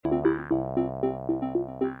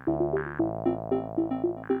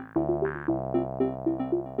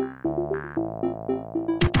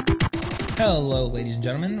Hello, ladies and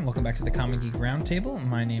gentlemen. Welcome back to the Comic Geek Roundtable.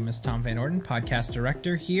 My name is Tom Van Orden, podcast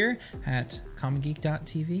director here at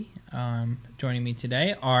comicgeek.tv. Joining me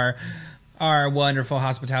today are our wonderful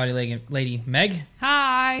hospitality lady, Meg.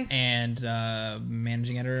 Hi. And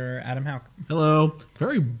managing editor, Adam Houck. Hello.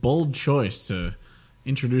 Very bold choice to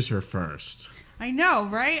introduce her first. I know,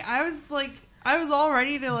 right? I was all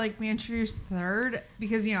ready to be introduced third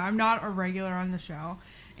because, I'm not a regular on the show.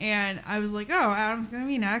 And I was like, oh, Adam's going to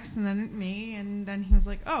be next, and then me, and then he was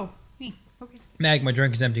like, oh, me. Okay. Meg, my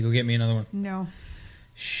drink is empty. Go get me another one. No.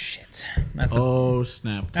 Shit.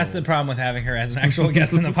 Snap. That's the problem with having her as an actual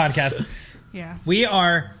guest in the podcast. Yeah. We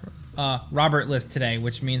are Robert-less today,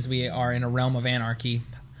 which means we are in a realm of anarchy.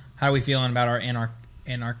 How are we feeling about our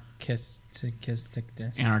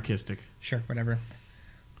anarchisticness? Anarchistic. Sure, whatever.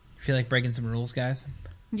 Feel like breaking some rules, guys?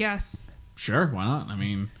 Yes. Sure, why not? I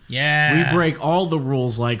mean, yeah, we break all the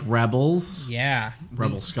rules like rebels. Yeah.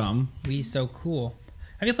 Rebel scum. We so cool.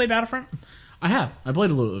 Have you played Battlefront? I have. I played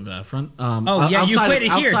a little bit of Battlefront. You played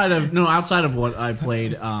it here. Outside of what I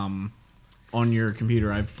played on your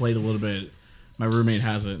computer, I played a little bit. My roommate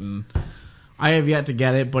has it, and I have yet to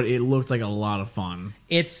get it, but it looked like a lot of fun.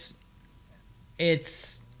 It's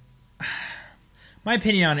my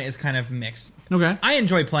opinion on it is kind of mixed. Okay. I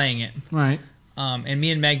enjoy playing it. Right. And me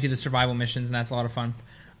and Meg do the survival missions, and that's a lot of fun.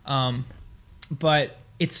 But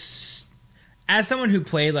it's, as someone who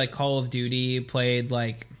played like Call of Duty, played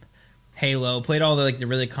like Halo, played all the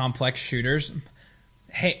really complex shooters,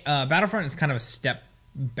 Battlefront is kind of a step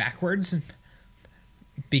backwards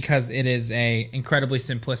because it is a incredibly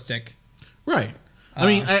simplistic. Right. I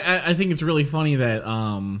mean, I think it's really funny that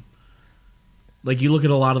you look at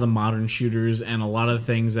a lot of the modern shooters and a lot of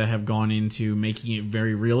things that have gone into making it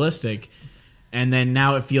very realistic. And then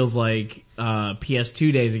now it feels like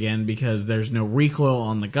PS2 days again because there's no recoil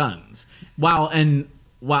on the guns. And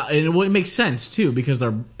it makes sense too because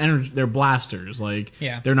they're blasters.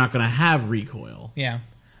 They're not going to have recoil. Yeah,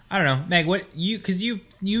 I don't know, Meg. Because you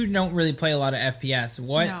don't really play a lot of FPS.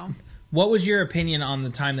 What was your opinion on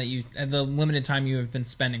the limited time you have been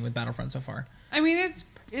spending with Battlefront so far? I mean,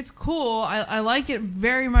 it's cool. I like it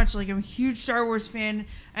very much. I'm a huge Star Wars fan,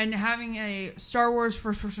 and having a Star Wars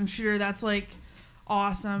first-person shooter, that's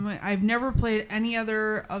awesome. I've never played any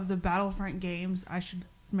other of the Battlefront games. I should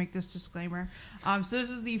make this disclaimer. So this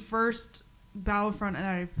is the first Battlefront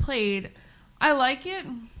that I've played. I like it.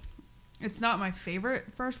 It's not my favorite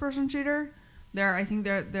first-person shooter. I think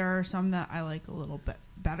there are some that I like a little bit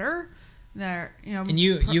better. And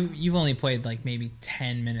you've only played maybe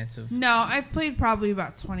 10 minutes of. No, I've played probably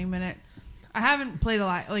about 20 minutes. I haven't played a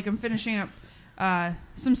lot. I'm finishing up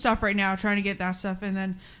some stuff right now, trying to get that stuff, and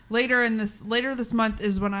then later this month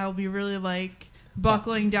is when I'll be really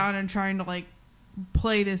buckling down and trying to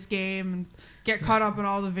play this game and get caught up in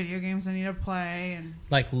all the video games I need to play and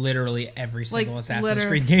literally every single Assassin's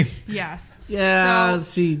Creed game. Yes. Yeah.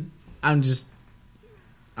 See, I'm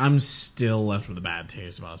still left with a bad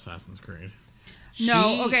taste about Assassin's Creed.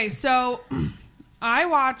 Okay, so I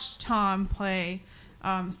watched Tom play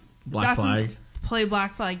Black Flag. Play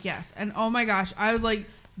Black Flag, yes. And oh my gosh, I was like,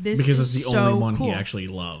 this because is it's the so only one cool. he actually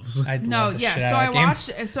loves. So I watched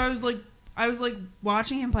it. So I was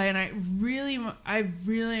watching him play, and I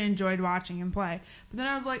really enjoyed watching him play. But then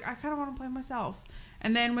I was like, I kind of want to play myself.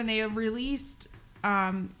 And then when they released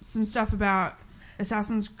some stuff about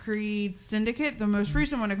Assassin's Creed Syndicate, the most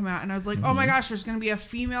recent one to come out, and I was like, oh my gosh, there's going to be a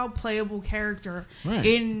female playable character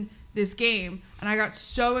in this game, and I got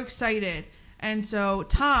so excited. And so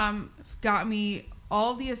Tom got me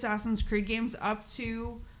all the Assassin's Creed games up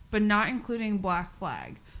to, but not including Black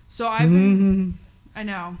Flag. So I've been, I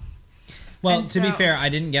know. Well, to be fair, I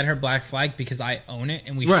didn't get her Black Flag because I own it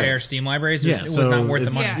and we share Steam libraries. It was not worth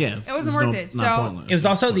the money. Yeah, it wasn't worth it. So it was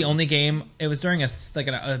also the only game. It was during a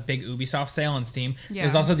big Ubisoft sale on Steam. Yeah. It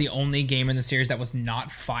was also the only game in the series that was not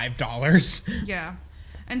 $5. Yeah,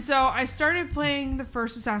 and so I started playing the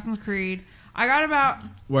first Assassin's Creed. I got about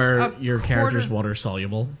where your character's water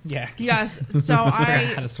soluble. Yeah. Yes. So how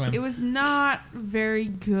to swim. It was not very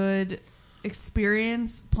good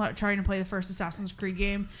experience trying to play the first Assassin's Creed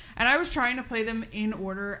game, and I was trying to play them in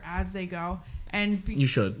order as they go. And you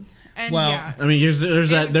should. And I mean,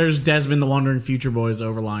 there's Desmond the Wandering Future Boy's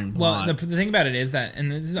overlying plot. Well, the thing about it is that,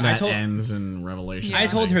 and ends in Revelation. I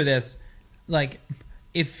told her this,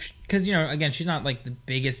 because again, she's not the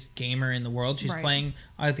biggest gamer in the world. She's playing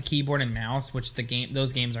the keyboard and mouse, which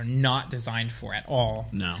those games are not designed for at all.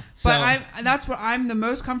 No, so, but that's what I'm the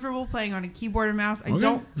most comfortable playing on a keyboard and mouse. I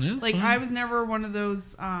don't I was never one of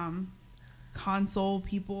those console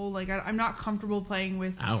people. Like I'm not comfortable playing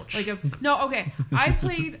with. Ouch. Like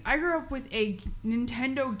I grew up with a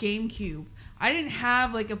Nintendo GameCube. I didn't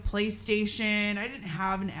have like a PlayStation. I didn't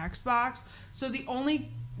have an Xbox. So the only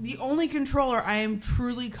controller I am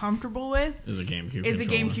truly comfortable with is a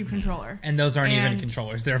GameCube controller. And those aren't even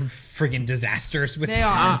controllers. They're freaking disasters. They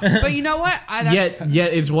are. But you know what?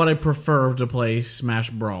 Yet it's what I prefer to play Smash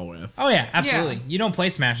Brawl with. Oh, yeah, absolutely. Yeah. You don't play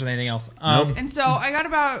Smash with anything else. Nope. And so I got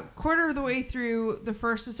about quarter of the way through the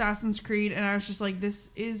first Assassin's Creed, and I was just like, this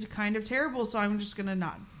is kind of terrible, so I'm just going to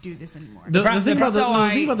not do this anymore. The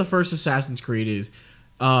thing about the first Assassin's Creed is...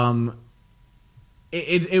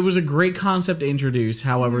 It was a great concept to introduce.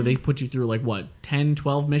 However, they put you through 10,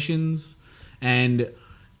 12 missions, and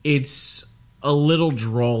it's a little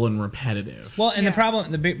droll and repetitive. Well, and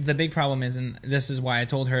the big problem is, and this is why I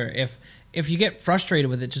told her, if you get frustrated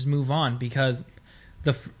with it, just move on, because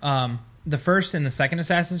the first and the second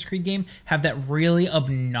Assassin's Creed game have that really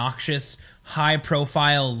obnoxious high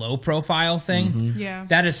profile, low profile thing. Mm-hmm. Yeah,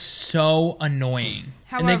 that is so annoying.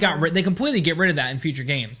 However, and they completely get rid of that in future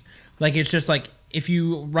games. It's just if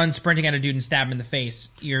you run sprinting at a dude and stab him in the face,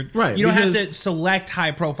 you don't have to select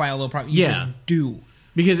high profile, low profile. You just do.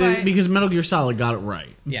 Because Metal Gear Solid got it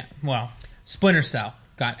right. Yeah, well, Splinter Cell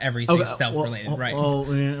got everything stealth related, right? Well,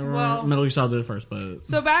 Metal Gear Solid did it first, but...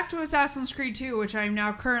 So back to Assassin's Creed 2, which I'm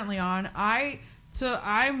now currently on. I'm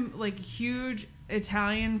huge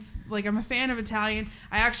Italian... I'm a fan of Italian.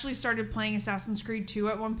 I actually started playing Assassin's Creed 2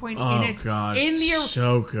 at one point.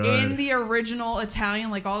 So good. In the original Italian,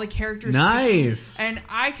 all the characters. Nice. And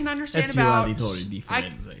I can understand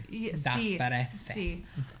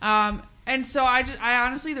and so I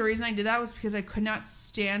honestly, the reason I did that was because I could not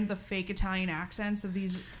stand the fake Italian accents of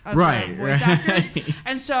these voice actors.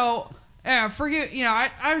 And so... I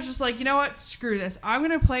was just like, you know what? Screw this. I'm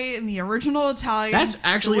going to play it in the original Italian. That's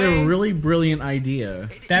actually a really brilliant idea.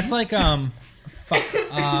 That's like,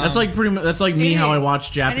 that's like pretty much, that's like me how I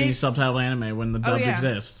watch Japanese subtitled anime when the dubs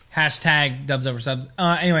exist. Hashtag dubs over subs.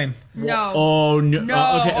 Anyway. No. Oh, no.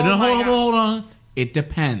 No. Okay. No, hold on. It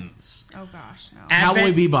depends. Oh, gosh, no.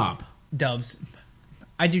 Cowboy Bebop. Dubs.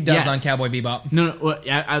 I do dubs on Cowboy Bebop. No,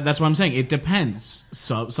 that's what I'm saying. It depends.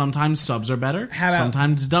 Sometimes subs are better.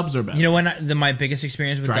 Sometimes dubs are better. You know when my biggest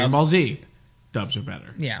experience with Dragon Ball Z, dubs are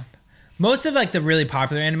better. Yeah, most of the really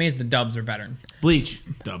popular animes, the dubs are better. Bleach,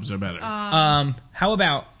 dubs are better. How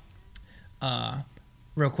about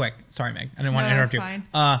real quick? Sorry, Meg, I didn't want to interrupt you. Fine.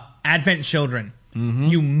 Advent Children. Mm-hmm.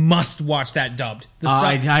 You must watch that dubbed.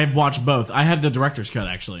 I've watched both. I have the director's cut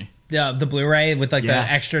actually. The Blu-ray with the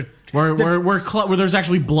extra. Where there's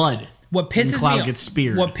actually blood. What pisses me off? Gets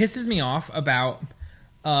speared. What pisses me off about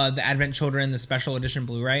the Advent Children, the special edition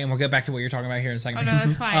Blu-ray, and we'll get back to what you're talking about here in a second. Oh no,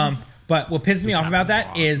 that's fine. But what pisses me off about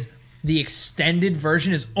that is the extended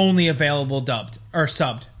version is only available dubbed or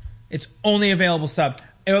subbed. It's only available subbed.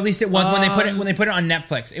 Or at least it was when they put it on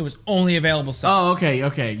Netflix. It was only available subbed. Oh,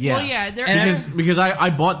 okay, yeah. Well, yeah, because I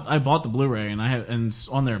bought the Blu-ray and it's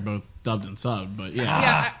on there both dubbed and subbed, but yeah.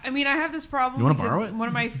 Yeah, I mean, I have this problem. You want to borrow it? One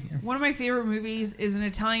of my favorite movies is an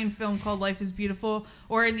Italian film called Life is Beautiful,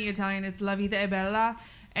 or in the Italian, it's La Vita è Bella,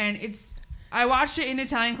 and I watched it in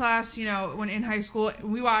Italian class. When in high school,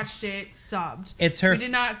 we watched it subbed. We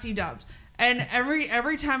did not see dubbed. And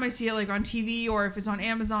every time I see it on TV or if it's on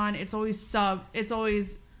Amazon, it's always subbed. It's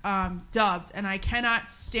always dubbed, and I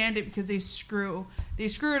cannot stand it because they screw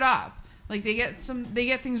it up. They get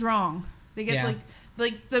things wrong. They get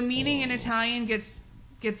the meaning in Italian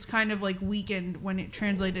gets kind of weakened when it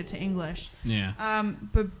translated to English. Yeah.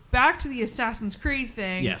 But back to the Assassin's Creed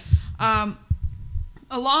thing. Yes.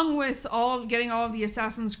 Along with getting all of the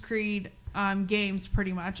Assassin's Creed games,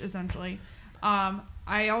 pretty much essentially.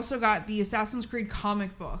 I also got the Assassin's Creed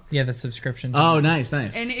comic book. Yeah, the subscription. Oh, nice.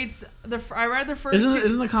 And it's I read the first.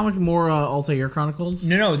 Isn't the comic more Altair Chronicles?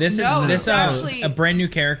 No. This is actually a brand new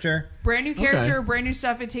character. Brand new character, brand new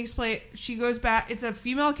stuff. It takes place. She goes back. It's a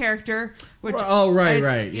female character, which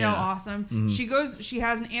right. Awesome. Mm-hmm. She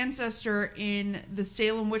has an ancestor in the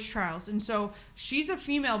Salem witch trials, and so she's a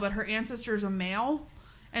female, but her ancestor is a male.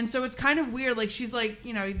 And so it's kind of weird. She's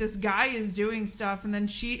this guy is doing stuff, and then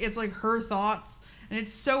it's her thoughts. And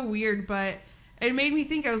it's so weird, but it made me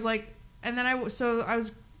think. I was and then I was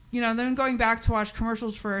then going back to watch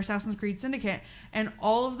commercials for Assassin's Creed Syndicate, and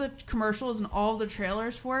all of the commercials and all of the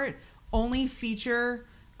trailers for it only feature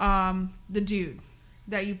the dude,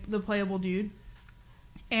 the playable dude,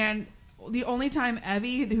 and the only time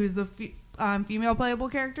Evie, who's the female playable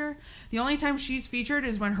character, the only time she's featured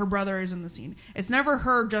is when her brother is in the scene. It's never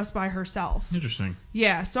her just by herself. Interesting.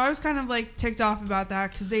 Yeah, so I was kind of ticked off about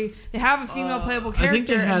that because they have a female playable character. I think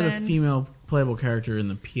they had a female playable character in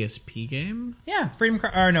the PSP game? Yeah, Freedom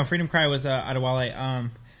Cry was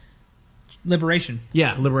Adewale. Liberation.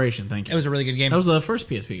 Yeah, Liberation. Thank you. It was a really good game. That was the first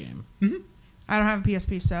PSP game. Mm-hmm. I don't have a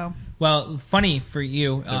PSP, so. Well, funny for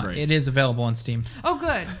you, it is available on Steam. Oh,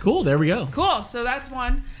 good. Cool. There we go. Cool. So that's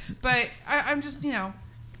one. But I'm just,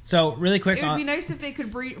 So really quick, it would be nice if they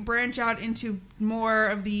could branch out into more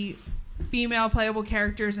of the female playable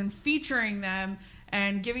characters and featuring them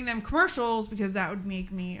and giving them commercials, because that would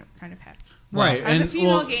make me kind of happy. Right. As a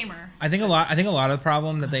female gamer. I think a lot of the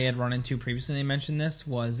problem that they had run into previously, they mentioned this,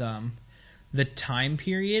 was the time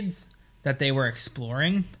periods that they were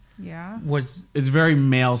exploring. Yeah. It's very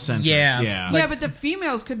male centric. Yeah. But the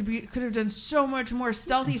females could have done so much more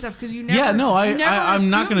stealthy stuff, because you never. Yeah, no, I'm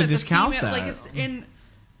not going to that discount female, that. Like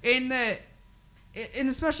in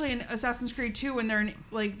especially in Assassin's Creed 2 when they're in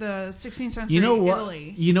like the 16th century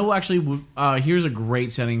Italy. You know, actually, here's a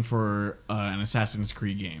great setting for an Assassin's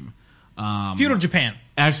Creed game. Feudal Japan.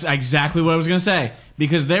 That's exactly what I was going to say,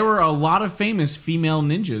 because there were a lot of famous female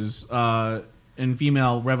ninjas and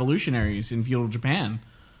female revolutionaries in feudal Japan.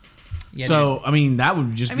 Yeah, so I mean, that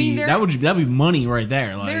would just that'd be money right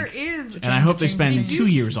there. Like, there is, and I hope they spend 2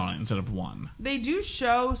 years on it instead of 1. They do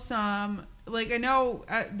show some. Like, I know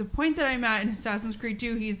at the point that I'm at in Assassin's Creed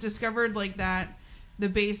 2, he's discovered like the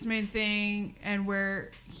basement thing, and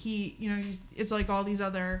where it's like all these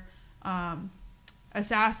other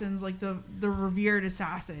assassins, like the revered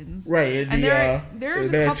assassins, right? And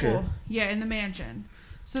there's a couple, in the mansion.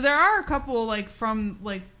 So there are a couple like from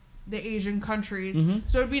like the Asian countries. Mm-hmm.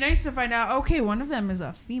 So it'd be nice to find out. Okay, one of them is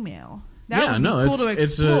a female. That would be cool to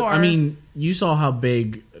explore. I mean, you saw how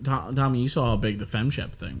big Tommy. You saw how big the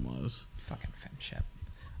FemShep thing was. Fucking FemShep.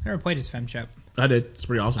 I never played as FemShep. I did. It's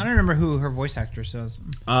pretty awesome. I don't remember who her voice actress was.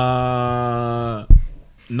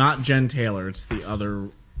 Not Jen Taylor. It's the other.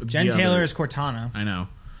 Jen Taylor is Cortana. I know.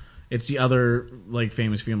 It's the other like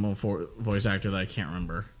famous female voice actor that I can't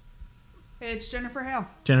remember. It's Jennifer Hale.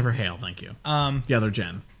 Jennifer Hale. Thank you. The other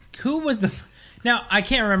Jen. Who was the? Now I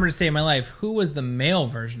can't remember to save my life. Who was the male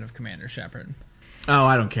version of Commander Shepard? Oh,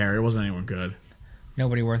 I don't care. It wasn't anyone good.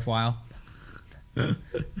 Nobody worthwhile.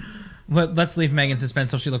 Let's leave Megan in suspense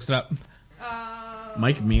till she looks it up.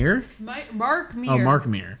 Mike Meir? Mark Meir. Oh, Mark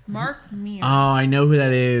Meir. Mark Meir. Oh, I know who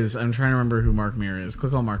that is. I'm trying to remember who Mark Meir is.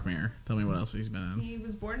 Click on Mark Meir. Tell me what else he's been in. He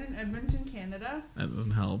was born in Edmonton, Canada. That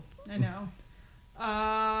doesn't help. I know.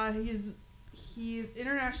 He's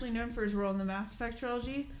internationally known for his role in the Mass Effect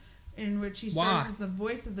trilogy, in which he stars as the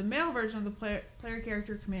voice of the male version of the player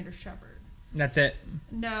character Commander Shepard. That's it?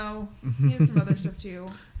 No. He has some other stuff too.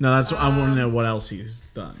 No, that's I want to know what else he's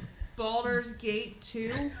done. Baldur's Gate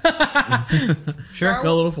 2. Sure,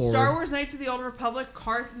 go a little forward. Star Wars Knights of the Old Republic,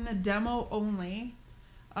 Karth in the demo only.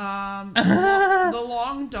 The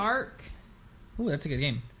Long Dark. Ooh, that's a good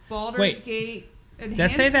game. Baldur's Gate Enhanced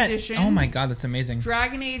Let's say that. Edition. Oh my god, that's amazing.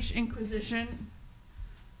 Dragon Age Inquisition.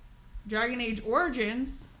 Dragon Age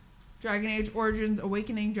Origins. Dragon Age Origins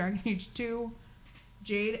Awakening. Dragon Age 2.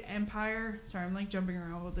 Jade Empire. Sorry, I'm like jumping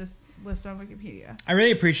around with this list on Wikipedia. I really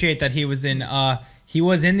appreciate that he was in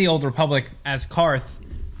the Old Republic as Karth,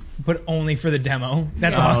 but only for the demo.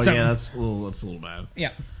 That's awesome. Yeah, that's a little bad.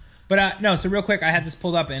 Yeah. But no, so real quick, I had this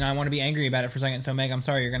pulled up and I want to be angry about it for a second. So Meg, I'm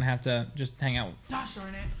sorry, you're gonna have to just hang out. Gosh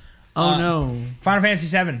darn it. Oh no. Final Fantasy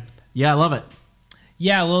VII. Yeah, I love it.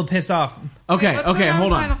 Yeah, a little pissed off. Okay,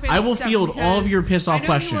 hold on. I will field all of your pissed off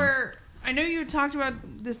questions. I know you talked about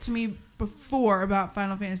this to me before about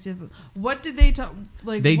Final Fantasy. What did they talk?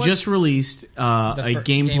 Like they just released a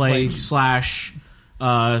gameplay /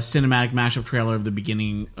 cinematic mashup trailer of the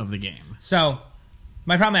beginning of the game. So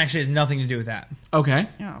my problem actually has nothing to do with that. Okay.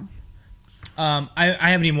 Yeah. I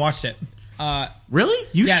haven't even watched it. Really?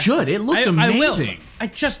 You should. It looks amazing. I will. I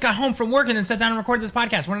just got home from work and then sat down and recorded this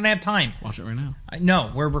podcast. When did I have time? Watch it right now.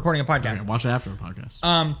 No, we're recording a podcast. Okay, watch it after the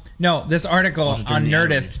podcast. No, this article on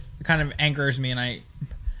Nerdist kind of angers me, and I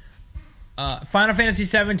Final Fantasy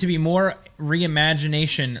VII to be more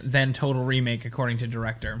reimagination than total remake, according to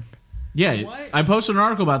director. Yeah, what? I posted an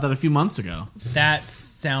article about that a few months ago. That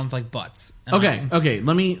sounds like butts. Okay.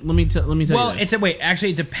 Let me tell you this. Well,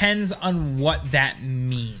 it depends on what that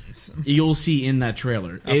means. You'll see in that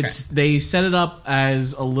trailer. Okay. They set it up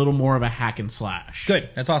as a little more of a hack and slash. Good,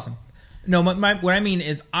 that's awesome. No, what I mean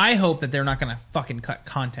is, I hope that they're not going to fucking cut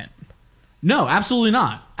content. No, absolutely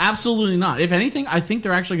not. Absolutely not. If anything, I think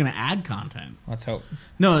they're actually going to add content. Let's hope.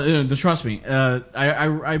 No, trust me.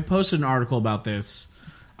 I posted an article about this.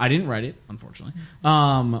 I didn't write it, unfortunately.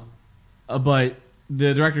 But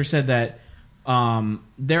the director said that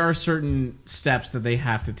there are certain steps that they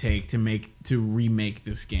have to take to remake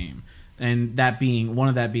this game, and one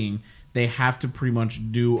of that being they have to pretty much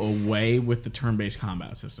do away with the turn-based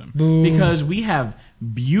combat system. Boo. Because we have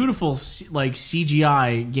beautiful like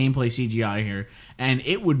CGI, gameplay CGI here, and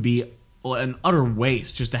it would be an utter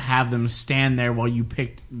waste just to have them stand there while you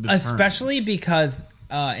picked the Especially turns. because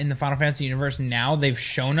in the Final Fantasy universe now, they've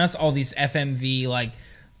shown us all these FMV, like,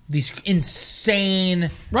 these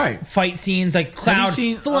insane fight scenes, like Cloud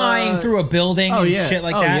flying through a building and shit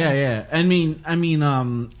like that. Yeah. I mean,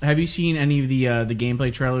 have you seen any of the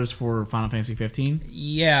gameplay trailers for Final Fantasy 15?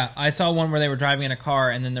 Yeah, I saw one where they were driving in a car,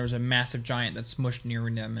 and then there was a massive giant that smushed near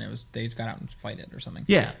them, and they got out and fight it or something.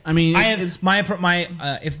 Yeah, I mean, if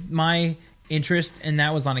my interest in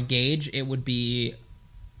that was on a gauge, it would be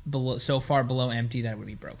so far below empty that it would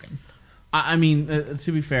be broken. I mean,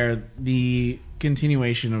 to be fair, the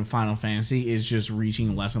continuation of Final Fantasy is just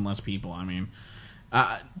reaching less and less people. I mean,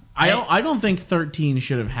 I don't think 13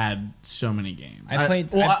 should have had so many games.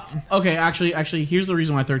 Actually, here's the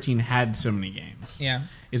reason why 13 had so many games. Yeah,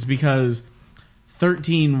 it's because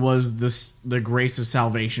 13 was the grace of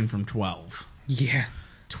salvation from 12. Yeah,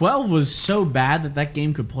 12 was so bad that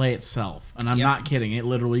game could play itself, and I'm not kidding. It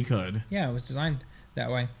literally could. Yeah, it was designed that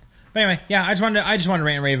way. But anyway, yeah, I just wanted to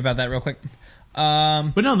rant and rave about that real quick.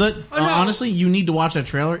 But no, honestly, you need to watch that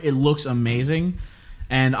trailer. It looks amazing,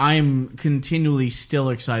 and I am continually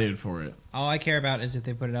still excited for it. All I care about is if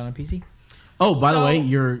they put it out on PC. Oh, by the way,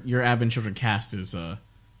 your Advent Children cast is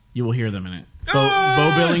you will hear them in it. Bo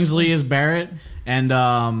Billingsley is Barrett, and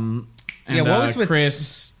what was with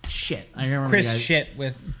Chris? Shit, I can't remember. Chris shit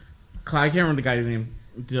with. I can't remember the guy's name.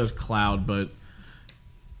 He does Cloud, but.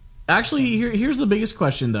 Actually, here's the biggest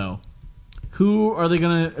question though: who's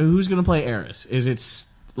gonna play Aeris? Is it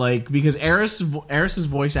because Aeris's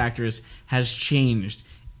voice actress has changed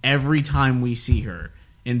every time we see her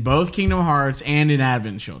in both Kingdom Hearts and in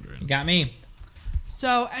Advent Children? You got me.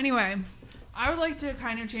 So anyway, I would like to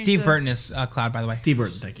kind of change. Steve Burton is Cloud, by the way. Steve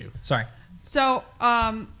Burton, thank you. Sorry. So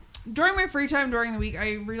during my free time during the week,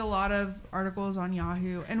 I read a lot of articles on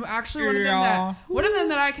Yahoo, and actually one of them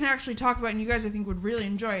that I can actually talk about, and you guys I think would really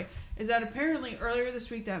enjoy, is that apparently earlier this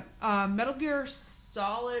week that Metal Gear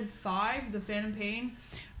Solid 5, The Phantom Pain,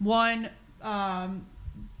 won at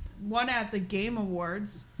the Game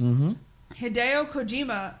Awards. Mm-hmm. Hideo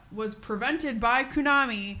Kojima was prevented by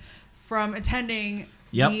Konami from attending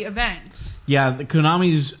the event. Yeah,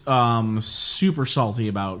 Konami's super salty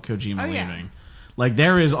about Kojima leaving. Yeah. Like,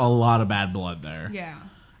 there is a lot of bad blood there. Yeah.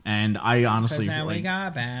 And I honestly feel like we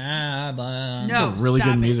got bad blood. No, it's a really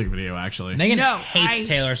good music video, actually. Megan hates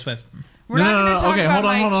Taylor Swift. We're not going to talk about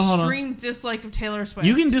my hold extreme dislike of Taylor Swift.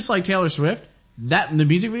 You can dislike Taylor Swift. The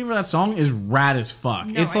music video for that song is rad as fuck.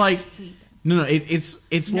 No, it's like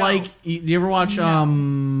it's like, you ever watch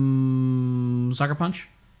Sucker Punch?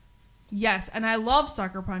 Yes, and I love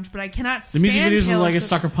Sucker Punch, but I cannot stand the music video is Taylor like Swift. a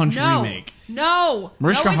Sucker Punch remake. No,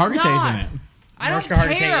 Mariska Hargitay's in it. I don't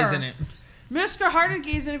care. Is in it. Mariska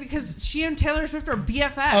Hargitay's in it because she and Taylor Swift are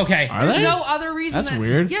BFFs. Okay, there's no other reason. That's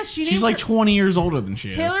weird. Yes, she's like 20 years older than she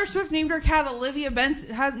is. Taylor Swift named her cat Olivia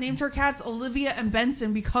Benson. Has named her cats Olivia and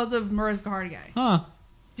Benson because of Mariska Hargitay. Huh?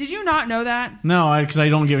 Did you not know that? No, because I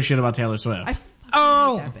don't give a shit about Taylor Swift. I hate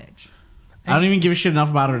that bitch. I don't even give a shit enough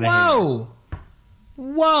about her to hate her.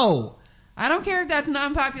 Whoa! I don't care if that's an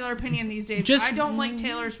unpopular opinion these days. I don't like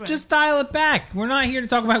Taylor Swift. Just dial it back. We're not here to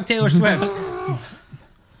talk about Taylor Swift.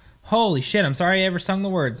 Holy shit, I'm sorry I ever sung the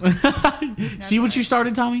words. See what you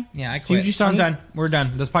started, Tommy? Yeah, I quit. See what you started? I'm done. We're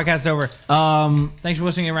done. This podcast's over. Thanks for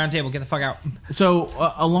listening to Round Table. Get the fuck out. So,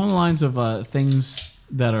 along the lines of things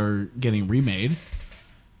that are getting remade,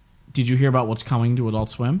 did you hear about what's coming to Adult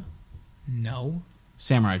Swim? No.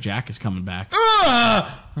 Samurai Jack is coming back. I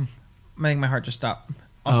think my heart just stopped.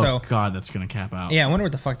 Also, oh, God, that's going to cap out. Yeah, I wonder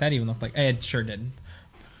what the fuck that even looked like. It sure did.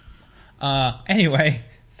 Anyway...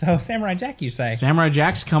 So, Samurai Jack, you say? Samurai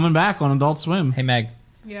Jack's coming back on Adult Swim. Hey, Meg.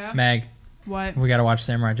 Yeah? Meg. What? We gotta watch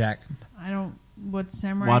Samurai Jack. I don't... What's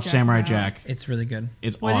Samurai Watch Jack Samurai about? Jack. It's really good.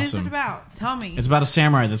 It's what awesome. What is it about? Tell me. It's about a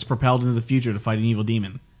samurai that's propelled into the future to fight an evil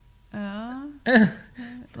demon.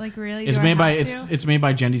 Like, really? It's made by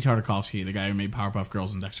Jendy Tartakovsky, the guy who made Powerpuff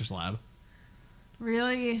Girls and Dexter's Lab.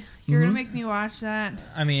 Really? You're gonna make me watch that?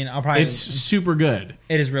 I mean, I'll probably... It's super good.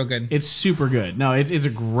 It is real good. It's super good. No, it's a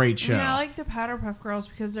great show. I mean, I like the Powerpuff Girls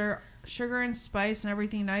because they're sugar and spice and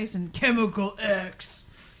everything nice and Chemical X.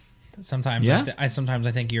 Sometimes, yeah? Sometimes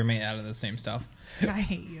I think you're made out of the same stuff. I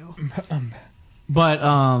hate you. But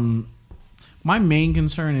my main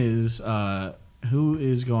concern is who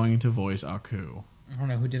is going to voice Aku? I don't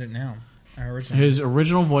know who did it now. His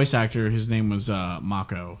original voice actor, his name was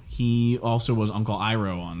Mako. He also was Uncle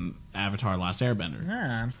Iroh on Avatar: Last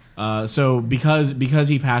Airbender. Ah. So because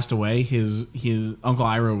he passed away, his Uncle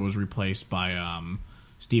Iroh was replaced by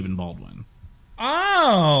Stephen Baldwin,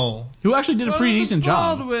 Oh, who actually did a pretty decent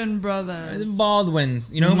job. Baldwin brothers. the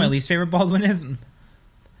Baldwins. You know who my least favorite Baldwin is?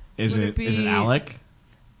 Is Would it it be- is it Alec?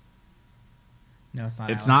 No, it's not.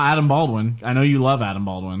 It's Alec. not Adam Baldwin. I know you love Adam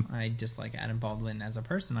Baldwin. I just like Adam Baldwin as a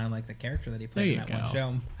person. I like the character that he There played in you that go. one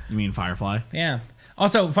show. You mean Firefly? Yeah.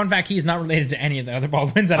 Also, fun fact: he is not related to any of the other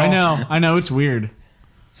Baldwins at all. I know, it's weird.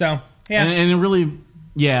 So yeah, And it really,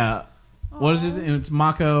 yeah. What is it? It's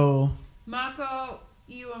Mako. Mako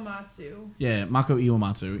Iwamatsu. Yeah, Mako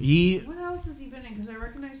Iwamatsu. What else has he been in? Because I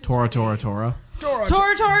recognize his Tora. face. Tora.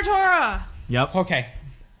 Yep. okay,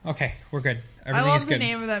 we're good. I Everything love is the good.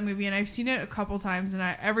 name of that movie, and I've seen it a couple times, and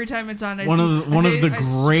every time it's on, One of the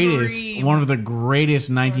scream.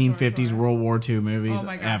 greatest 1950s World War II movies Oh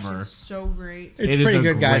my gosh, ever. it's so great. It's It is pretty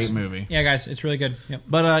a good, guys. great movie. Yeah, guys, it's really good. Yep.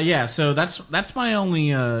 But yeah, so that's my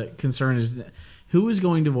only concern is who is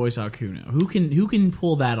going to voice Akuno? Who can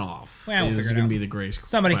pull that off? Well, we'll is figure it going to out. be the greatest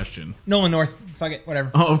Somebody. question. Nolan North. Fuck it.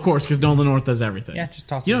 Whatever. Oh, of course, because Nolan North does everything. Yeah, just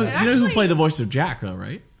toss You it. know, back. you know who Actually- played the voice of Jack, though,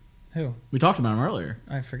 right? Who? We talked about him earlier.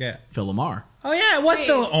 I forget. Phil Lamar. Oh yeah, it was Wait,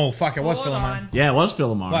 Phil. Oh fuck, it was hold Phil Lamar. on. Yeah, it was Phil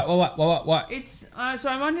Lamar. What? It's so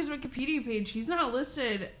I'm on his Wikipedia page. He's not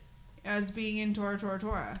listed as being in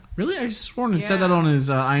Tora. Really? I sworn it Yeah. said that on his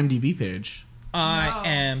IMDb page. I No.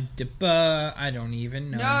 am Deba. I don't even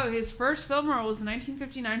know. No, his first film role was the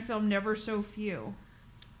 1959 film Never So Few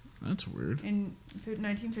That's weird. in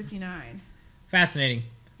 1959. Fascinating.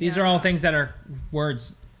 These Yeah. are all things that are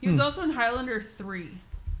words. He was also in Highlander 3.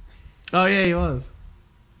 Oh yeah, he was.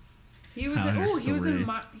 He was Highlander he was 3.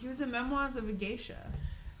 he was in Memoirs of a Geisha.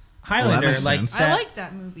 Highlander, makes like sense. set- I like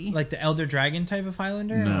that movie. like the Elder Dragon type of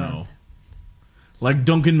Highlander. No. Like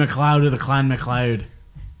Duncan MacLeod of the Clan MacLeod.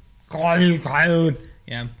 Cloud.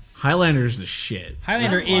 Yeah, Highlander's the shit.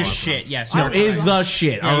 Highlander That's is awesome. shit. Yes, No, you're is right. the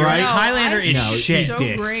shit, Yeah, you're alright? right. Highlander is No, shit. so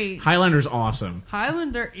dicks. great. Highlander's awesome.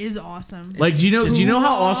 Highlander is awesome. Like, do you know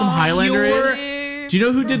how awesome Highlander is? Do you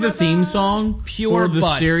know who did the theme song Pure for the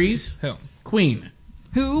butts. series? Who? Queen.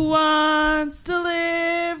 Who wants to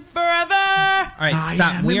live forever? All right,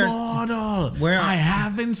 stop. I am immortal. we're- I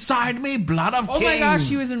have inside me blood of Oh kings. my gosh,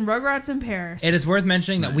 he was in Rugrats in Paris. It is worth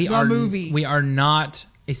mentioning that we The are movie. we are not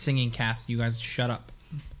a singing cast. You guys, shut up.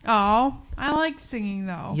 Oh, I like singing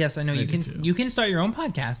though. Yes, I know you do can. too. You can start your own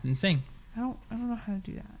podcast and sing. I don't know how to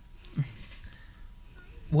do that.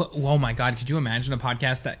 What, oh my god! Could you imagine a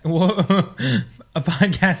podcast that a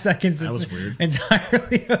podcast that consists That was weird.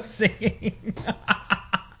 entirely of singing?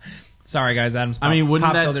 Sorry, guys. Adam's pop, I mean,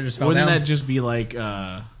 wouldn't filter just fell that down. just be like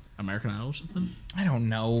American Idol or something? I don't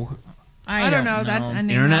know. I don't know. That's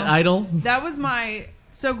ending. Internet now. Idol? That was my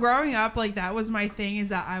so growing up. Like that was my thing. Is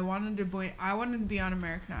that I wanted to be on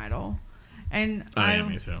American Idol, and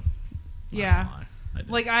Me too. yeah. I did.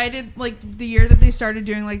 Like I did. Like the year that they started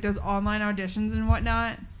doing like those online auditions and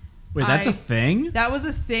whatnot. Wait, that's a I- thing? That was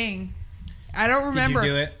a thing. I don't remember. Did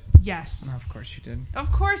you do it? Yes. Oh, of course you did.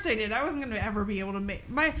 Of course I did. I wasn't going to ever be able to make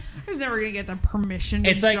I was never going to get the permission to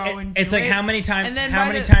It's like go and it's do like it. how many times? And then How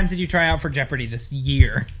by many the- times did you try out for Jeopardy this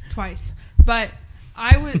year? Twice. But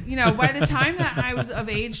I would, by the time that I was of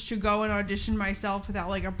age to go and audition myself without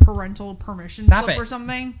like a parental permission Stop slip it. or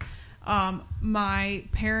something, my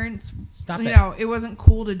parents, Stop you it. know, it wasn't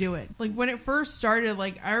cool to do it. Like when it first started,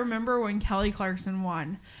 like I remember when Kelly Clarkson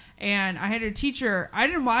won, and I had a teacher. I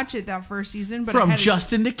didn't watch it that first season, but I From had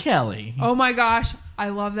Justin to Kelly. oh my gosh, I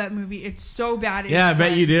love that movie. It's so bad. Yeah, I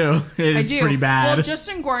bet you do. It I is do. pretty bad. Well,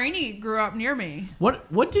 Justin Guarini grew up near me.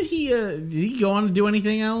 What did he go on to do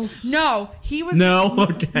anything else? No, he was No?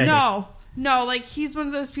 Okay. No, like he's one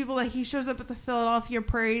of those people that he shows up at the Philadelphia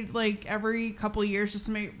Parade like every couple of years just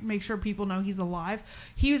to make sure people know he's alive.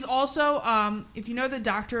 He was also, if you know the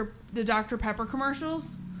Dr. Pepper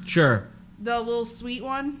commercials, Sure. the little sweet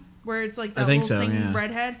one where it's like I that think little so, singing yeah.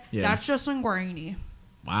 redhead. Yeah. That's Justin Guarini.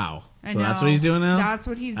 Wow. I So that's know. what he's doing now? That's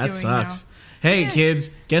what he's That doing sucks. now. Hey Yeah. kids,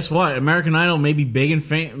 guess what? American Idol may be big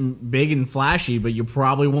and flashy, but you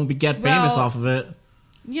probably won't get famous Well, off of it.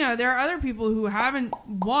 You know, there are other people who haven't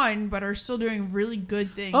won but are still doing really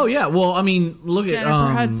good things. Oh yeah, well I mean, look Jennifer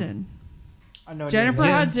at Hudson. I know. Jennifer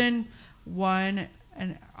Yeah. Hudson won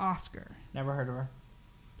an Oscar. Never heard of her.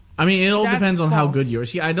 I mean, it all That's depends on how false. good you are.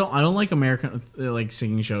 See, I don't like American like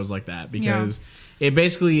singing shows like that because it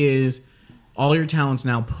basically is all your talents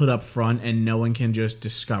now put up front and no one can just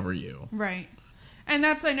discover you. Right. And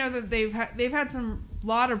that's I know that they've had some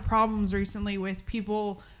lot of problems recently with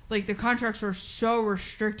people like the contracts were so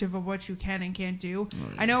restrictive of what you can and can't do.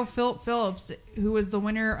 I know Philip Phillips, who was the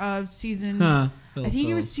winner of season, I think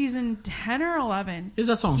he was season 10 or 11. Is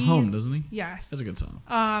that song Home, doesn't he? Yes. That's a good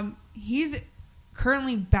song. He's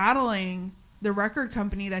currently battling the record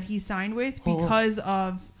company that he signed with because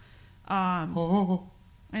of, I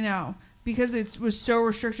know, because it was so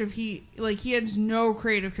restrictive. He has no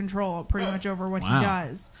creative control pretty much over what he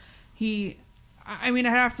does. I mean, I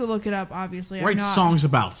have to look it up, obviously. Write songs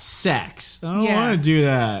about sex. I don't want to do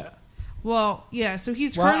that. Well, yeah, so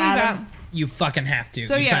he's currently you fucking have to.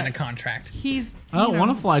 So, you signed a contract. I don't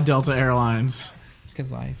want to fly Delta Airlines.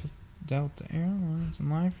 Because life is Delta Airlines and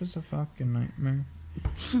life is a fucking nightmare.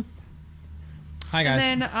 Hi, guys.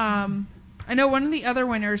 And then, I know one of the other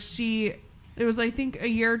winners, it was, I think, a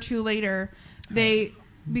year or two later,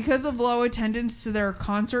 because of low attendance to their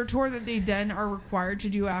concert tour that they then are required to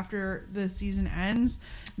do after the season ends,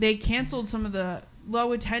 they canceled some of the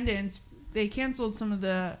low attendance. They canceled some of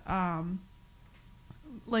the,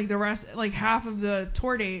 the rest, half of the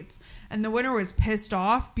tour dates. And the winner was pissed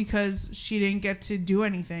off because she didn't get to do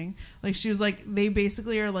anything. She was like, they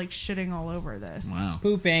basically are, shitting all over this. Wow.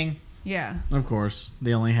 Pooping. Yeah. Of course.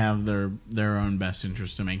 They only have their own best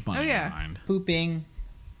interest to make money in mind. Pooping.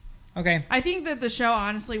 Okay. I think that the show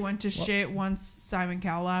honestly went to shit once Simon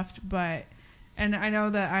Cowell left, and I know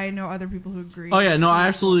other people who agree. Oh yeah, no, I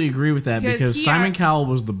absolutely agree with that because Simon Cowell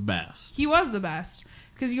was the best. He was the best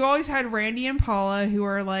because you always had Randy and Paula who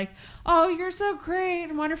are like, "Oh, you're so great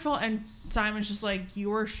and wonderful," and Simon's just like,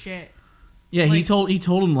 "You were shit." Yeah, he told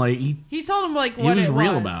him what he was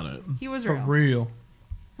real about it. He was for real.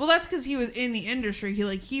 Well, that's because he was in the industry.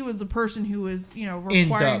 He was the person who was,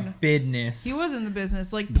 requiring... In the business. He was in the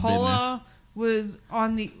business. Paula was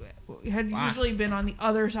had usually been on the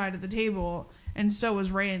other side of the table, and so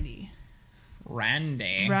was Randy.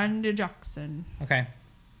 Randy Jackson. Okay.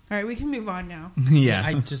 All right, we can move on now. Yeah.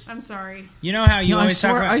 I'm sorry. You know how you always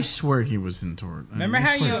talk about... I swear he was in Tort. Remember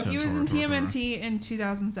how he was in TMNT in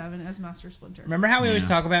 2007 as Master Splinter. Remember how we always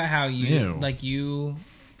talk about how you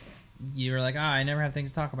were like, I never have things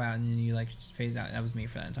to talk about, and then you just phase out. That was me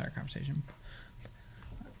for that entire conversation.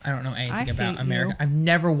 I don't know anything about America. I've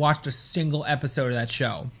never watched a single episode of that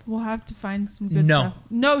show. We'll have to find some good stuff.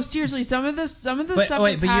 No, seriously, some of the stuff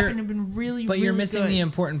that's happened have been really, but really you're missing good. the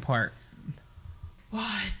important part.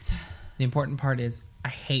 What? The important part is I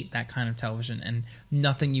hate that kind of television, and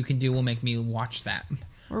nothing you can do will make me watch that.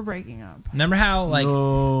 We're breaking up. Remember how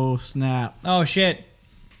oh snap! Oh shit!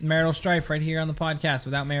 Marital strife right here on the podcast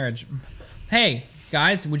without marriage. Hey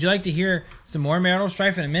guys, would you like to hear some more marital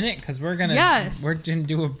strife in a minute? Because we're gonna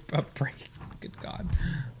do a break. Good God!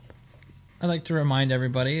 I'd like to remind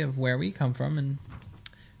everybody of where we come from and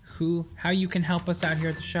how you can help us out here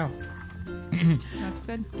at the show. That's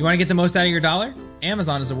good. You want to get the most out of your dollar?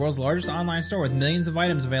 Amazon is the world's largest online store with millions of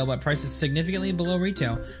items available at prices significantly below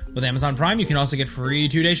retail. With Amazon Prime, you can also get free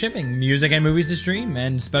 2-day shipping, music and movies to stream,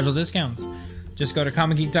 and special discounts. Just go to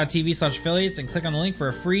comicgeek.tv/affiliates and click on the link for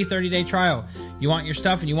a free 30-day trial. You want your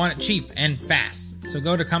stuff and you want it cheap and fast. So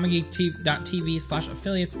go to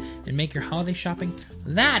comicgeek.tv/affiliates and make your holiday shopping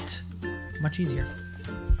that much easier.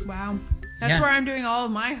 Wow. That's where I'm doing all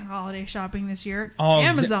of my holiday shopping this year.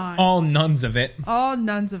 Amazon. All nuns of it. All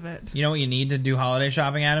nuns of it. You know what you need to do holiday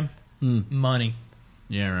shopping, Adam? Money.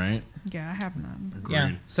 Yeah, right? Yeah, I have none. Agreed.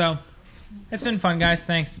 Yeah. So, it's been fun, guys.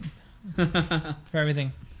 Thanks for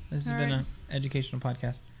everything. This has been an educational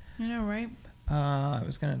podcast. I know, right? I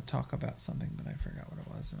was going to talk about something, but I forgot what it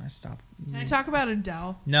was, and I stopped. Can I talk about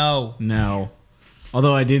Adele? No.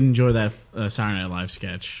 Although I did enjoy that Saturday Night Live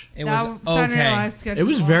sketch. It was okay. Saturday Night Live sketch it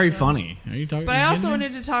was very funny. Are you talking? But I also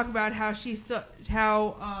wanted to talk about how she set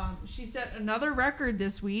another record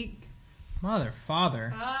this week. Mother,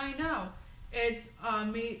 father. I know.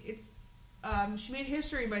 She made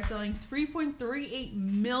history by selling 3.38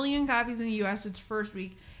 million copies in the U.S. its first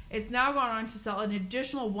week. It's now gone on to sell an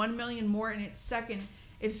additional 1 million more in its second.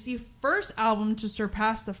 It's the first album to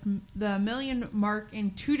surpass the million mark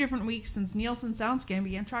in 2 different weeks since Nielsen SoundScan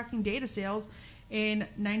began tracking data sales in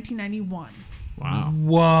 1991. Wow.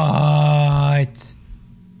 What?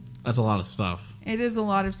 That's a lot of stuff. It is a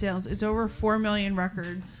lot of sales. It's over 4 million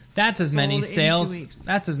records. That's as many sales.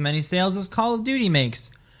 That's as many sales as Call of Duty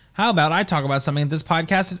makes. How about I talk about something that this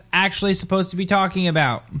podcast is actually supposed to be talking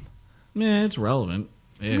about? Yeah, it's relevant.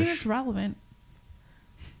 I mean, it's relevant.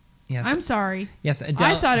 Yes. I'm sorry. Yes,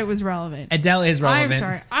 Adele. I thought it was relevant. Adele is relevant. I'm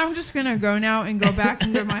sorry. I'm just going to go now and go back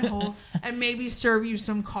into my hole and maybe serve you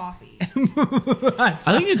some coffee. I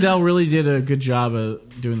think Adele really did a good job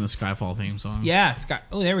of doing the Skyfall theme song. Yeah.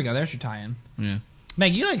 Oh, there we go. There's your tie-in. Yeah.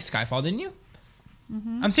 Meg, you like Skyfall, didn't you?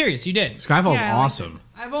 I'm serious. You did. Skyfall's Yeah, I liked awesome.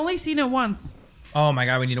 I've only seen it once. Oh my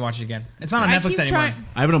god, we need to watch it again. It's not on I Netflix keep anymore.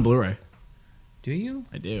 I have it on Blu-ray. Do you?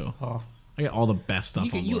 I do. Oh, I got all the best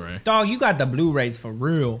stuff on Blu-ray. dog, you got the Blu-rays for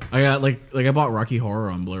real. I got like I bought Rocky Horror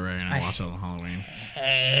on Blu-ray and I watched it on Halloween.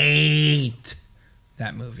 Hate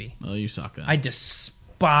that movie. Oh, you suck then. I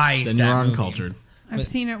despise Then that you're movie. uncultured. I've But-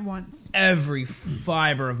 seen it once. Every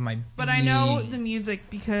fiber of my But I know being. the music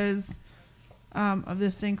because of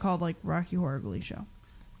this thing called like Rocky Horror Glee Show.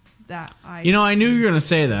 That I I knew you were gonna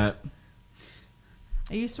say that.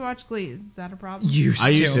 I used to watch Glee. Is that a problem? I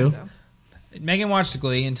used to. So, Megan watched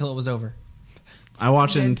Glee until it was over. I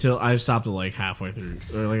watched it did. until I stopped it like halfway through,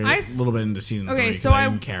 or like I a s- little bit into season Okay, 3. so I I-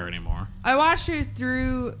 didn't care anymore. I watched it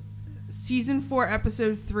through season 4,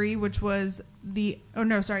 episode 3, which was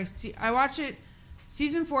I watched it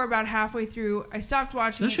season 4 about halfway through. I stopped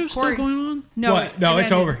watching. That it. show's Corey- still going on? No, What? No, it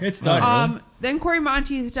it's ended. over. It's done. really? Then Corey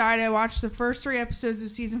Monteith died. I watched the first 3 episodes of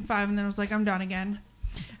season 5, and then I was like, I'm done again.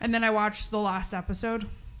 And then I watched the last episode,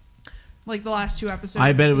 like the last 2 episodes.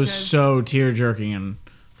 I bet it was because so tear-jerking and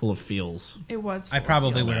full of feels. It was. I full of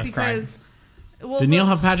probably feels would have cried. because. Well, Did Neil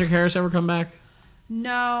have Patrick Harris ever come back?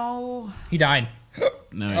 No. He died.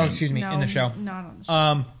 No. Oh, excuse me, No, in the show. Not on the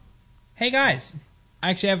show. Hey guys, I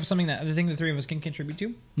actually have something that I think the 3 of us can contribute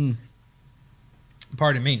to.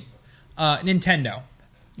 Pardon me. Nintendo.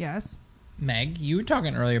 Yes. Meg, you were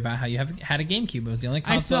talking earlier about how you have had a GameCube. It was the only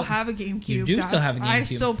console. I still have a GameCube. You do still have a I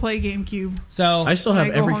GameCube. still play GameCube. So I still When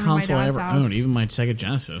have I go every home to my console I dad's ever house. owned, even my Sega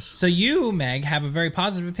Genesis. So you, Meg, have a very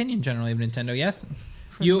positive opinion generally of Nintendo. Yes.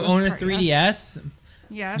 For You the most own a part, 3DS.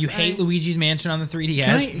 Yes. You hate Luigi's Mansion on the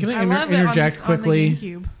 3DS. Can I I love it interject on the quickly?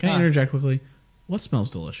 GameCube. Can I interject quickly? What smells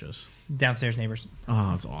delicious? Downstairs neighbors.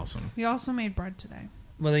 Oh, it's awesome. We also made bread today.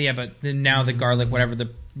 Well, yeah, but now the garlic, whatever they're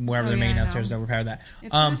Oh, making yeah, I downstairs, know. has overpowered that.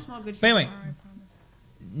 It's gonna smell good. But here anyway, tomorrow,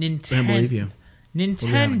 I promise. Nintendo. I believe you.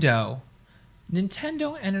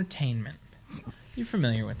 Nintendo Entertainment. You're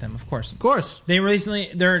familiar with them, of course. Of course.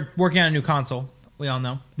 They're working on a new console. We all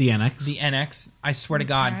know The NX. the NX. I swear to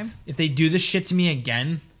God, Okay. if they do this shit to me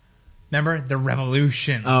again, remember the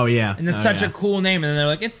Revolution. Oh, yeah. And it's Oh, such yeah. a cool name, and then they're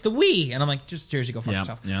like, "It's the Wii," and I'm like, "Just seriously, go fuck Yep,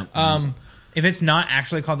 yourself." yep. If it's not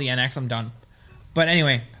actually called the NX, I'm done. But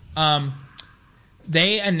anyway,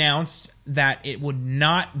 they announced that it would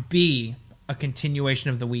not be a continuation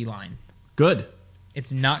of the Wii line. Good.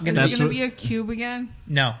 It's not going Is to it be. That's going to what- be a cube again?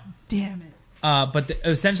 No. Damn it. But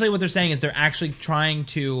essentially what they're saying is they're actually trying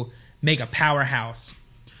to make a powerhouse.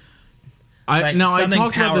 I Like I something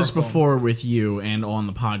talked about this powerful. before with you and on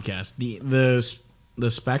the podcast. The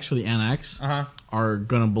specs for the NX Uh-huh. are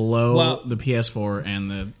going to blow Well- the PS4 and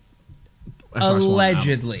the Xbox One out.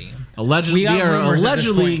 Allegedly. Allegedly, We got they are rumors at this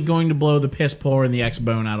allegedly point. going to blow the piss poor and the X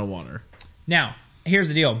Bone out of water. Now, here's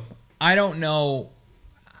the deal. I don't know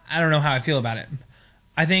how I feel about it.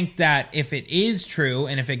 I think that if it is true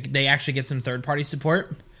and if they actually get some third-party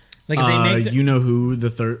support, like if they make you know who the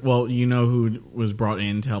third? Well, you know who was brought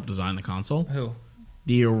in to help design the console? who?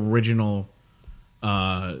 The original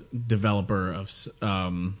developer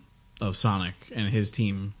of Sonic and his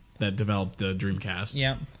team that developed the Dreamcast.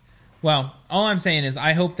 Yeah. Well, all I'm saying is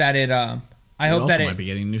I hope that it I I hope also that might be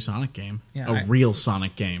getting a new Sonic game. Yeah, Real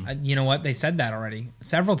Sonic game. you know what? They said that already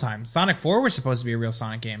several times. Sonic 4 was supposed to be a real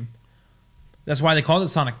Sonic game. That's why they called it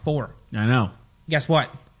Sonic 4. I know. Guess what?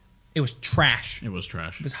 It was trash. It was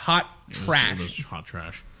trash. It was hot trash. It was hot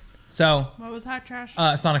trash. So, What was hot trash?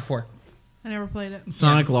 Sonic 4. I never played it.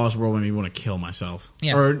 Sonic Lost World made me want to kill myself.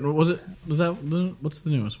 Yeah. Or was that what's the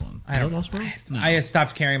newest one? I don't Is that Lost World? No. I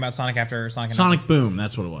stopped caring about Sonic after Sonic. Sonic Boom,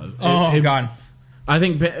 that's what it was. Oh, God. I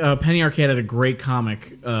think Penny Arcade had a great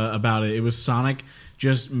comic about it. It was Sonic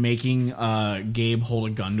just making Gabe hold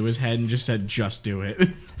a gun to his head and just said, "Just do it."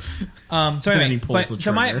 So And anyway, he pulls the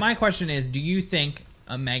so trigger. my question is, do you think,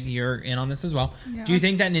 Meg, you're in on this as well. Yeah. Do you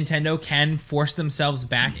think that Nintendo can force themselves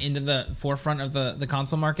back into the forefront of the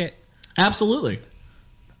console market? Absolutely.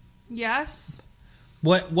 Yes.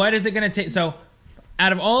 What is it going to take? So,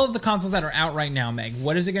 out of all of the consoles that are out right now, Meg,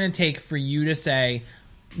 what is it going to take for you to say,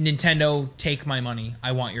 Nintendo, take my money,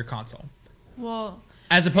 I want your console? Well,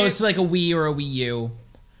 As opposed to like a Wii or a Wii U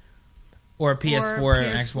or a PS4 or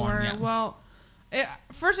an PS4. X1. Yeah. Well,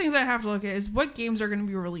 first things I have to look at is what games are going to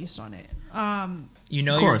be released on it. You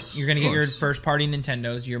know, Of course, you're going to of get your course. first party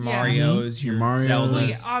Nintendos, your Yeah. Marios, Your your Marios. Zeldas,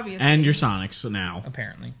 Yeah, obviously. And your Sonics now.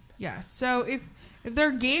 apparently. Yeah. So if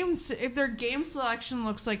their game selection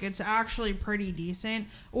looks like it's actually pretty decent,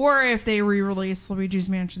 or if they re-release Luigi's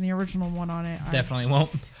Mansion, the original one on it, Definitely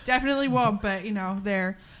won't. definitely won't. But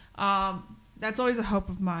that's always a hope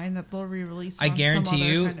of mine that they'll re-release. I on guarantee some other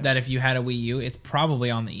you kind of- that if you had a Wii U, it's probably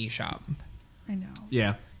on the eShop. I know.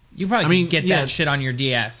 Yeah. You probably could get that shit on your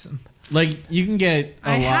DS. Like, you can get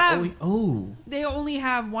a lot. They only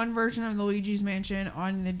have one version of the Luigi's Mansion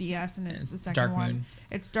on the DS, and it's the second Dark one. Moon.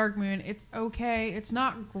 It's Dark Moon. It's okay. It's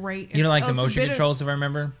not great. You don't like the motion controls, if I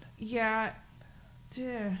remember? Yeah.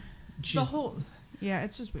 The whole... Yeah,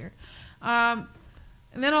 it's just weird. And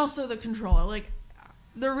then also the controller. Like,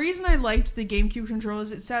 the reason I liked the GameCube controller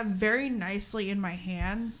is it sat very nicely in my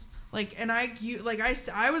hands. Like, and I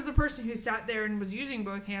was the person who sat there and was using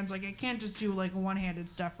both hands. Like, I can't just do like one-handed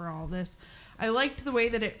stuff for all this. I liked the way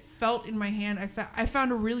that it felt in my hand. I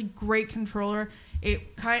found a really great controller.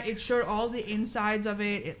 It showed all the insides of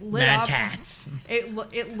it. It lit Mad up. Cats.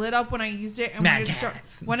 It lit up when I used it. And Mad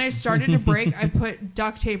Cats. when I started to break, I put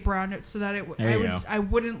duct tape around it so that I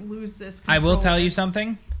wouldn't lose this controller. I will tell you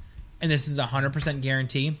something, and this is 100%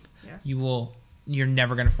 guarantee. Yes. You're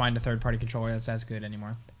never going to find a third-party controller that's as good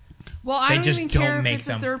anymore. Well, I don't even care if it's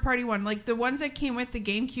them. a third-party one. Like, the ones that came with the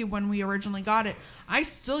GameCube when we originally got it, I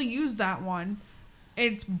still use that one.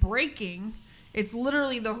 It's breaking. It's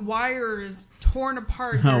literally the wires torn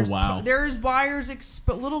apart. Wow. There's wires,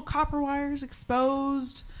 little copper wires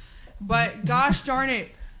exposed. But gosh darn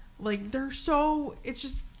it. Like, they're so... It's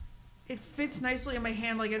just... It fits nicely in my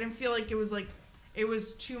hand. Like, I didn't feel like it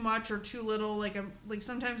was too much or too little. Like,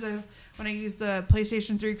 sometimes when I use the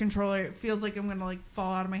PlayStation 3 controller, it feels like I'm gonna like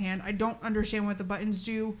fall out of my hand. I don't understand what the buttons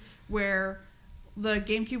do. Where the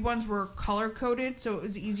GameCube ones were color coded, so it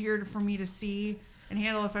was easier for me to see and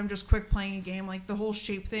handle if I'm just quick playing a game. Like, the whole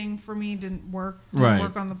shape thing for me didn't work. Didn't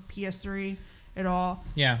work on the PS3 at all.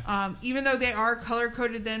 Yeah. Even though they are color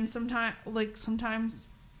coded, then sometimes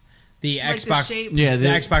the like Xbox, the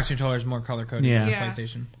Xbox controller is more color coded than the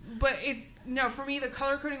PlayStation. But for me, the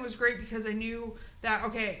color coding was great because I knew that,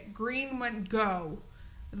 okay, green went go.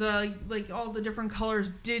 All the different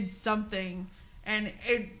colors did something. And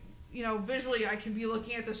it, visually I could be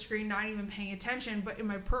looking at the screen, not even paying attention, but in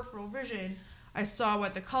my peripheral vision, I saw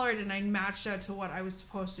what the color did and I matched that to what I was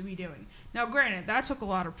supposed to be doing. Now, granted, that took a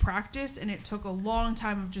lot of practice and it took a long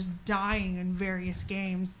time of just dying in various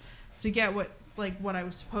games to get what I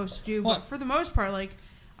was supposed to do. But for the most part,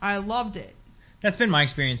 I loved it. That's been my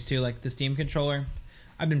experience too. Like the Steam controller,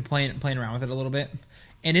 I've been playing around with it a little bit,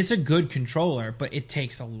 and it's a good controller, but it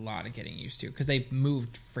takes a lot of getting used to because they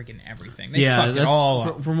moved freaking everything. They fucked it all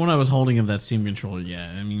up. From what I was holding of that Steam controller, yeah.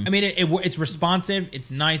 I mean, it's responsive. It's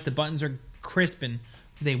nice. The buttons are crisp and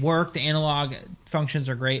they work. The analog functions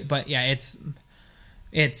are great, but yeah,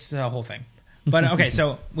 it's a whole thing. But okay,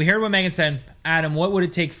 so we heard what Megan said. Adam, what would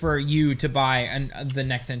it take for you to buy the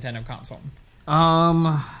next Nintendo console?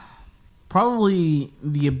 Probably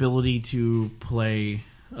the ability to play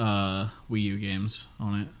Wii U games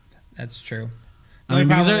on it. That's true. I mean,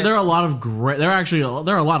 because there are a lot of there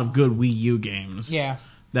are a lot of good Wii U games. Yeah.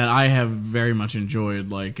 That I have very much enjoyed.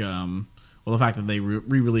 Like, the fact that they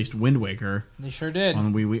re-released Wind Waker. They sure did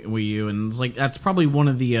on Wii U, and it's like that's probably one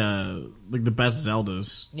of the the best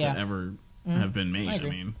Zeldas to ever have been made. I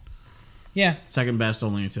mean, yeah, second best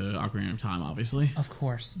only to Ocarina of Time, obviously. Of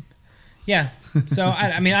course. Yeah. So,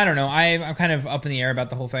 I don't know. I'm kind of up in the air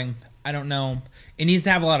about the whole thing. I don't know. It needs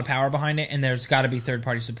to have a lot of power behind it, and there's got to be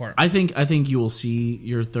third-party support. I think you will see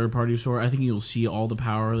your third-party support. I think you will see all the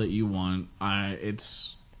power that you want.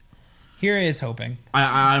 Here is hoping.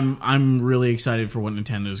 I'm really excited for what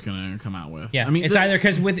Nintendo's going to come out with. Yeah, I mean, it's either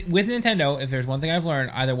because with Nintendo, if there's one thing I've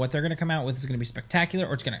learned, either what they're going to come out with is going to be spectacular,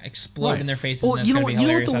 or it's going to explode in their faces. Well, and it's going to be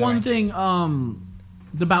hilarious. You know what the one thing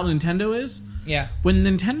about Nintendo is? Yeah. When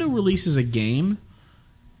Nintendo releases a game,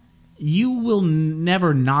 you will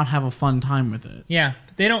never not have a fun time with it. Yeah.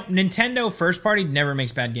 Nintendo first party never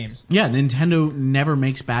makes bad games. Yeah, Nintendo never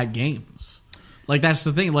makes bad games. Like, that's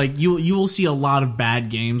the thing. Like, you will see a lot of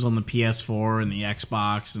bad games on the PS4 and the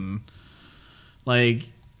Xbox and,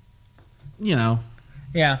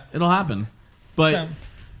 Yeah. It'll happen. But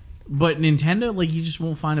Nintendo, you just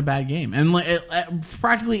won't find a bad game. And,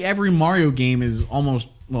 practically every Mario game is almost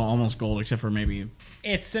gold, except for maybe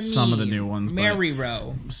some of the new ones.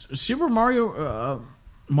 Mario. Super Mario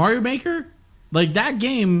Maker? That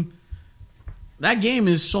game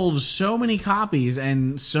is sold so many copies,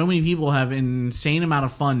 and so many people have an insane amount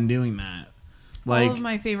of fun doing that. All of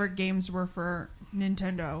my favorite games were for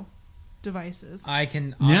Nintendo devices. I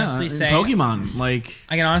can honestly say... Pokemon,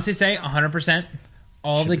 I can honestly say 100%.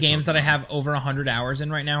 All the games that I have over 100 hours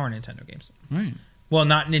in right now are Nintendo games. Right. Well,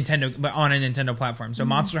 not Nintendo, but on a Nintendo platform. So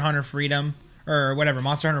Monster Hunter Freedom, or whatever,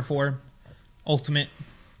 Monster Hunter 4, Ultimate,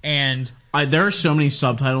 and... there are so many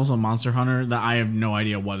subtitles on Monster Hunter that I have no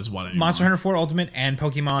idea what is what anymore. Monster Hunter 4 Ultimate and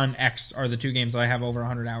Pokemon X are the two games that I have over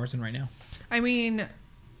 100 hours in right now. I mean,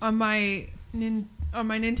 on my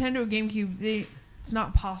Nintendo GameCube, it's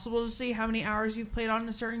not possible to see how many hours you've played on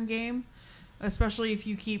a certain game, especially if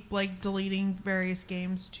you keep like deleting various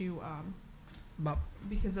games to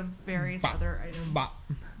because of various other items.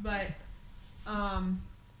 But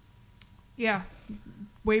yeah,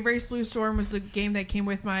 Wave Race Blue Storm was the game that came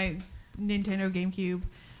with my Nintendo GameCube.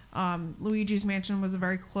 Luigi's Mansion was a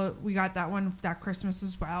very close. We got that one that Christmas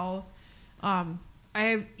as well. I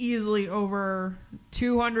have easily over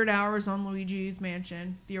 200 hours on Luigi's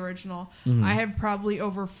Mansion, the original. Mm-hmm. I have probably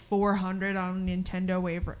over 400 on Nintendo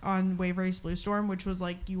Wave Race Blue Storm, which was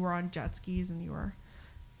like you were on jet skis and you were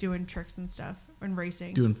doing tricks and stuff and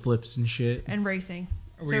racing, doing flips and shit, and racing.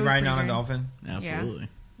 Were you riding on a dolphin? Absolutely.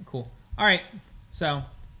 Yeah. Cool. All right. So,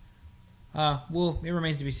 it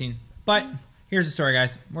remains to be seen. But here's the story,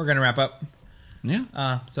 guys. We're gonna wrap up.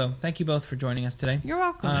 Yeah. So thank you both for joining us today. You're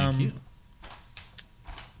welcome. Thank you.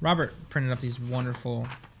 Robert printed up these wonderful.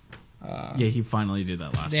 Yeah, he finally did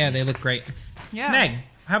that last. Yeah, week. They look great. Yeah. Meg,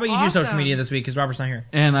 how about you do social media this week because Robert's not here?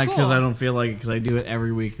 And because I don't feel like it because I do it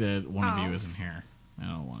every week that one of you isn't here. I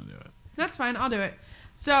don't want to do it. That's fine. I'll do it.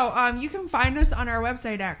 So you can find us on our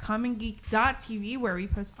website at commongeek.tv where we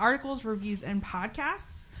post articles, reviews, and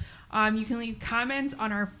podcasts. You can leave comments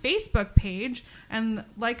on our Facebook page and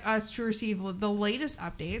like us to receive the latest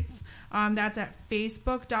updates. That's at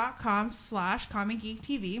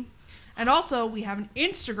facebook.com/commongeektv. And also, we have an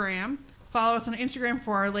Instagram. Follow us on Instagram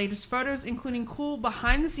for our latest photos, including cool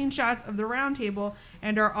behind-the-scenes shots of the roundtable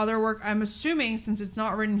and our other work. I'm assuming, since it's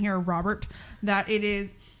not written here, Robert, that it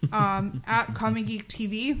is at Common Geek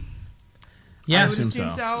TV. Yeah, I would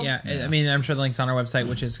assume so. Yeah, I mean, I'm sure the link's on our website,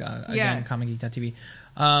 which is again commongeek.tv.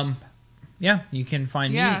 Yeah, you can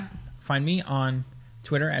find me on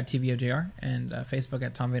Twitter at TBOJR and Facebook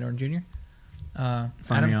at Tom Van Orden Jr.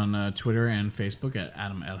 Find me on Twitter and Facebook at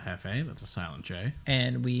Adam El Jefe. That's a silent J.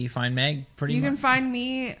 And we find Meg pretty much. You can find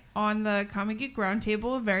me on the Comic Geek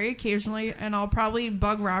Roundtable very occasionally, and I'll probably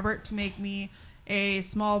bug Robert to make me a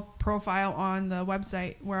small profile on the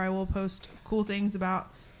website where I will post cool things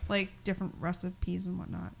about like different recipes and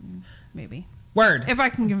whatnot. And maybe. Word. If I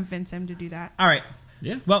can convince him to do that. All right.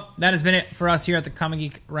 Yeah. Well, that has been it for us here at the Comic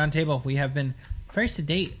Geek Roundtable. We have been very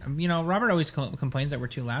sedate. You know, Robert always complains that we're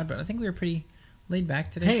too loud, but I think we were pretty laid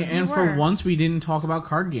back today. Hey, and for once we didn't talk about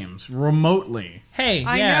card games remotely. Hey,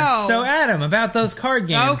 I yeah. know. So, Adam, about those card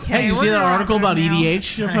games. Okay, hey, you see that article about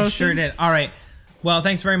EDH? I sure did. All right. Well,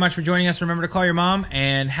 thanks very much for joining us. Remember to call your mom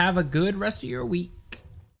and have a good rest of your week.